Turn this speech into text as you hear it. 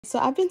So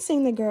I've been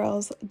seeing the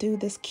girls do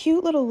this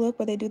cute little look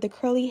where they do the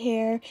curly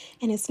hair,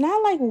 and it's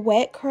not like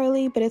wet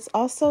curly, but it's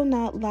also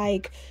not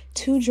like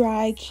too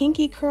dry,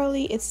 kinky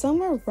curly. It's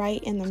somewhere right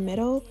in the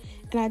middle,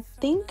 and I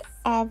think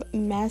I've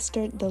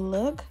mastered the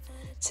look.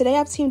 Today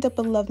I've teamed up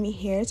with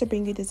LUVMEHAIR to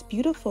bring you this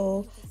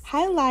beautiful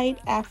highlight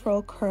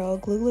afro curl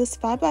glueless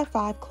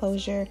 5x5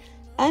 closure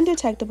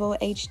undetectable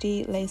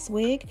HD lace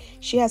wig.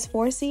 She has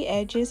 4C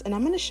edges, and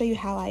I'm going to show you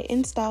how I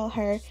install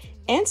her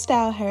and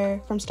style her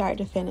from start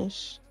to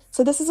finish.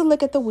 So this is a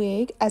look at the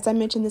wig. As I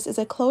mentioned, this is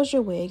a closure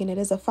wig and it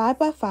is a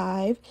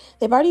 5x5.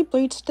 They've already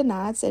bleached the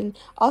knots, and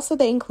also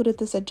they included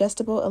this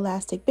adjustable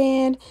elastic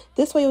band.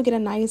 This way you'll get a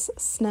nice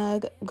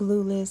snug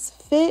glueless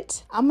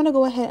fit. I'm going to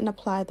go ahead and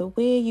apply the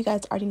wig. You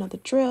guys already know the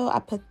drill. I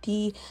put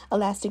the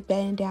elastic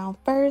band down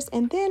first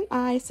and then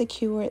I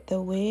secured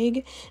the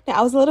wig. Now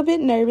I was a little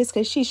bit nervous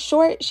because she's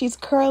short, she's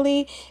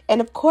curly,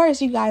 and of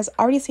course you guys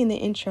already seen the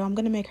intro. I'm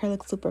going to make her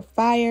look super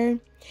fire.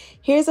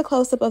 Here's a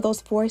close-up of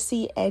those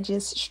 4C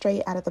edges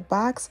straight out of the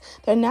box.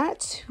 They're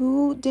not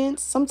too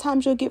dense.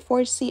 Sometimes you'll get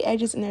 4C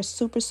edges and they're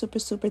super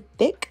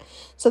thick.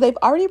 So they've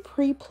already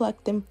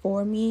pre-plucked them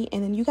for me.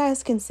 And then you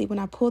guys can see when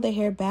I pull the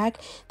hair back,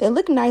 they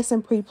look nice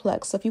and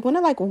pre-plucked. So if you want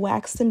to like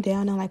wax them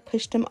down and like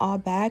push them all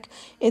back,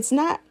 it's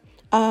not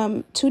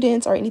too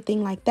dense or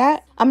anything like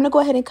that. I'm gonna go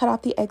ahead and cut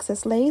off the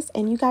excess lace,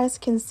 and you guys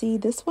can see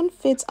this one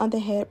fits on the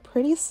head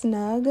pretty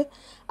snug.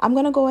 I'm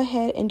gonna go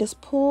ahead and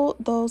just pull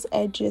those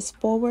edges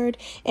forward,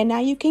 and now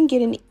you can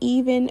get an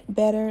even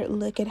better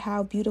look at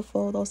how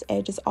beautiful those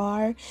edges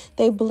are.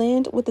 They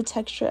blend with the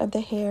texture of the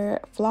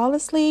hair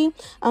flawlessly.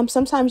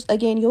 Sometimes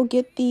again you'll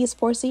get these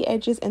 4C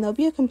edges and they'll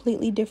be a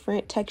completely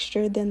different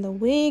texture than the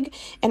wig,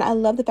 and I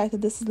love the fact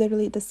that this is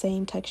literally the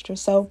same texture.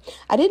 So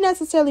I didn't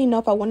necessarily know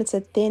if I wanted to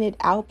thin it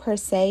out per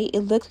se.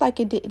 It looked like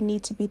it didn't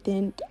need to be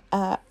thinned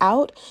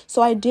out,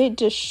 so I did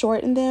just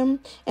shorten them.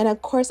 And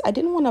of course I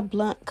didn't want a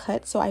blunt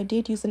cut, so I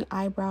did use an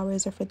eyebrow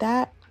razor for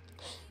that.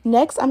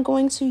 Next, I'm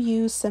going to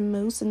use some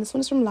mousse, and this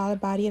one is from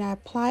Body, and I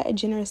apply a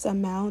generous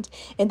amount.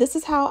 And this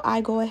is how I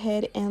go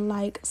ahead and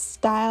like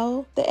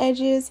style the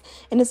edges,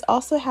 and it's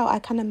also how I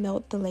kind of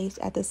melt the lace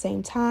at the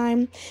same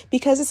time.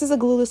 Because this is a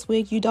glueless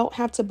wig, you don't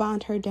have to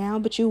bond her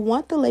down, but you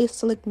want the lace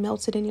to look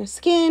melted in your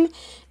skin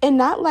and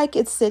not like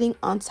it's sitting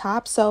on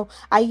top. So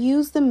I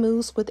use the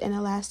mousse with an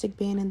elastic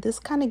band, and this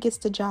kind of gets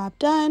the job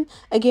done,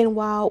 again,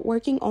 while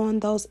working on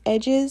those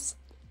edges.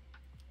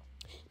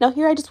 Now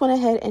here I just went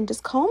ahead and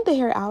just combed the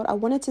hair out. I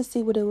wanted to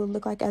see what it would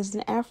look like as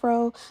an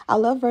afro. I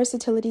love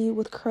versatility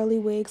with curly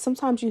wigs.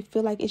 Sometimes you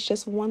feel like it's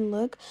just one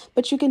look,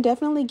 but you can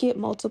definitely get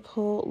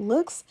multiple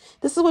looks.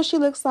 This is what she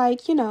looks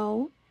like, you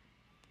know,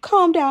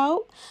 combed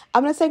out.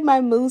 I'm going to take my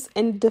mousse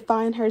and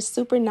define her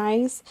super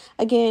nice.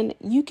 Again,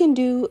 you can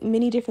do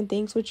many different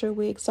things with your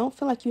wigs. Don't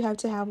feel like you have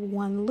to have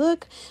one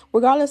look.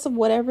 Regardless of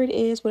whatever it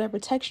is, whatever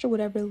texture,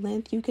 whatever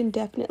length, you can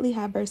definitely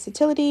have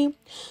versatility.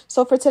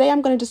 So for today,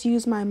 I'm going to just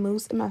use my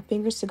mousse and my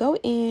fingers to go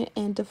in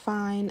and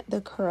define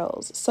the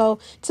curls. So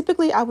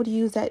typically I would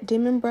use that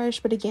Denman brush,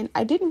 but again,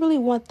 I didn't really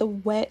want the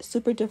wet,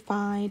 super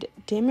defined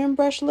Denman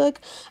brush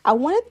look. I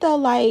wanted the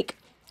like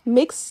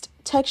mixed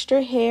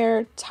texture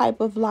hair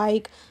type of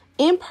like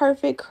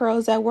imperfect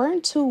curls that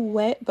weren't too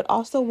wet but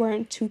also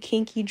weren't too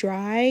kinky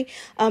dry.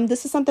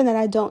 This is something that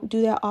I don't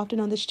do that often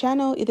on this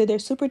channel. Either they're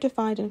super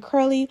defined and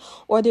curly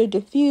or they're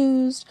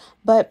diffused,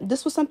 but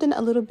this was something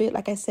a little bit,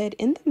 like I said,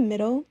 in the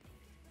middle.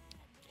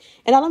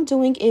 And all I'm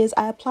doing is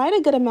I applied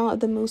a good amount of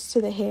the mousse to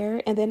the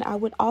hair, and then I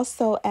would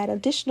also add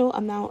additional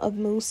amount of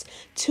mousse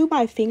to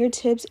my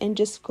fingertips and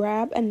just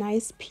grab a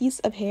nice piece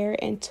of hair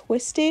and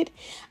twist it.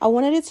 I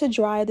wanted it to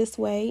dry this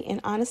way, and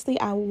honestly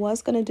I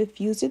was going to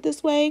diffuse it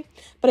this way,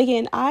 but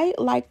again, I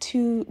like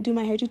to do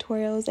my hair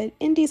tutorials at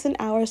indecent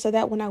hours so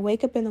that when I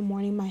wake up in the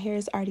morning my hair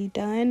is already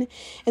done.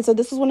 And so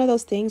this is one of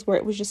those things where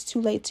it was just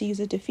too late to use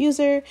a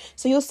diffuser.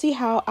 So you'll see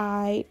how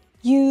I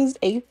used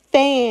a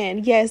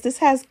fan. Yes, this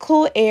has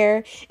cool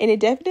air and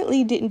it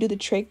definitely didn't do the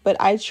trick, but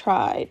I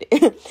tried.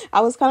 I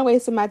was kind of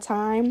wasting my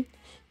time,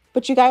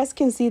 but you guys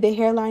can see the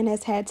hairline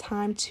has had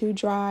time to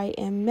dry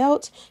and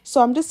melt. So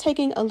I'm just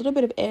taking a little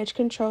bit of edge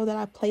control that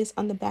I place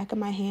on the back of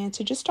my hand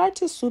to just start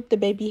to swoop the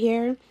baby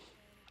hair.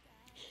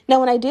 Now,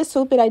 when I did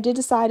swoop it, I did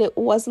decide it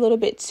was a little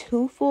bit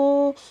too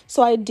full.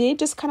 So I did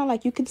just kind of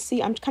like, you can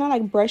see, I'm kind of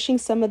like brushing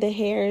some of the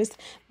hairs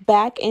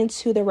back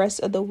into the rest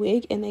of the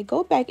wig, and they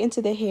go back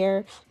into the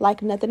hair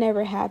like nothing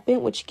ever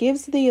happened, which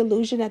gives the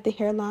illusion that the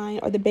hairline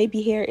or the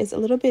baby hair is a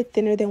little bit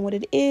thinner than what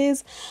it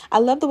is. I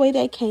love the way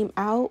that came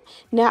out.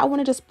 Now I want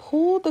to just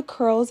pull the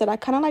curls that I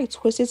kind of like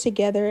twisted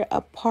together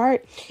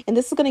apart, and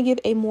this is going to give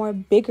a more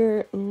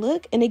bigger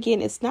look. And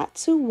again, it's not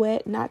too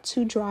wet, not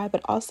too dry,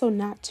 but also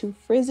not too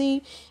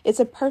frizzy. It's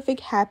a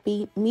perfect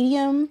happy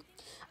medium.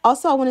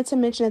 Also, I wanted to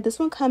mention that this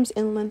one comes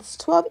in lengths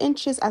 12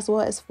 inches as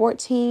well as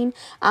 14.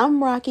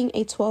 I'm rocking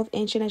a 12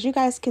 inch, and as you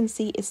guys can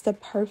see, it's the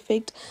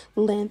perfect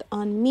length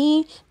on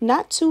me.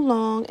 Not too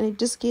long, and it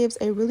just gives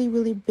a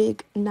really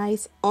big,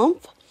 nice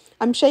oomph.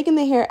 I'm shaking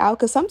the hair out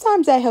because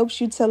sometimes that helps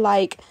you to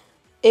like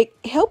it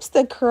helps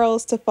the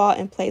curls to fall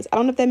in place. I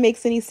don't know if that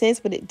makes any sense,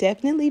 but it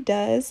definitely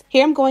does.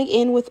 Here I'm going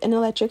in with an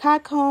electric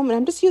hot comb, and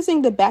I'm just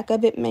using the back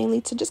of it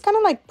mainly to just kind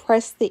of like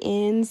press the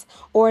ends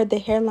or the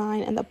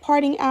hairline and the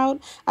parting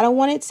out. I don't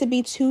want it to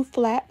be too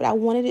flat, but I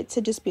wanted it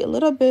to just be a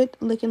little bit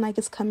looking like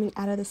it's coming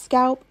out of the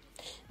scalp.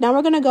 Now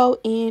we're going to go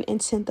in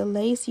and tint the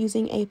lace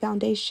using a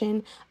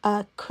foundation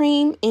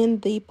cream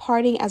in the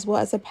parting as well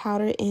as a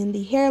powder in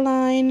the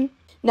hairline.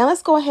 Now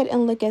let's go ahead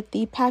and look at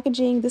the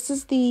packaging. This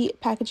is the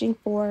packaging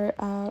for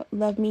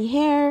Love Me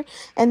Hair.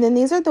 And then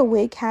these are the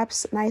wig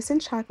caps, nice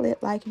and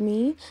chocolate like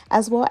me,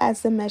 as well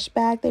as the mesh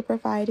bag they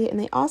provided. And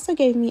they also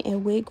gave me a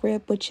wig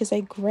grip, which is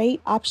a great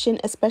option,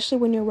 especially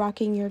when you're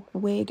rocking your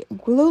wig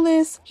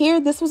glueless. Here,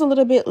 this was a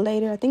little bit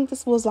later. I think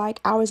this was like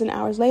hours and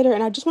hours later.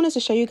 And I just wanted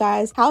to show you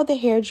guys how the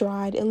hair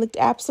dried. It looked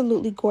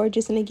absolutely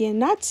gorgeous. And again,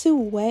 not too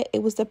wet.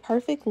 It was the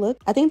perfect look.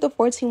 I think the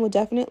 14 will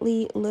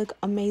definitely look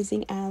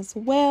amazing as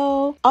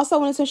well. Also, I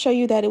wanted to show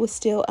you that it was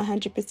still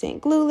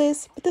 100%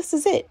 glueless, but this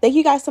is it. Thank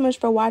you guys so much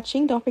for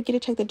watching. Don't forget to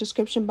check the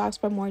description box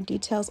for more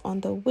details on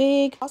the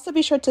wig. Also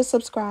be sure to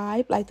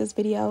subscribe, like this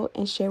video,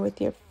 and share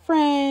with your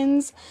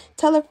friends.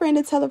 Tell a friend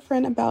to tell a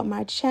friend about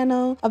my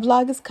channel. A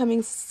vlog is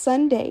coming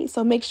Sunday,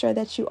 so make sure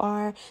that you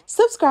are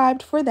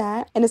subscribed for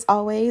that. And as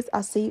always,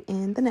 I'll see you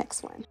in the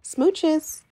next one. Smooches!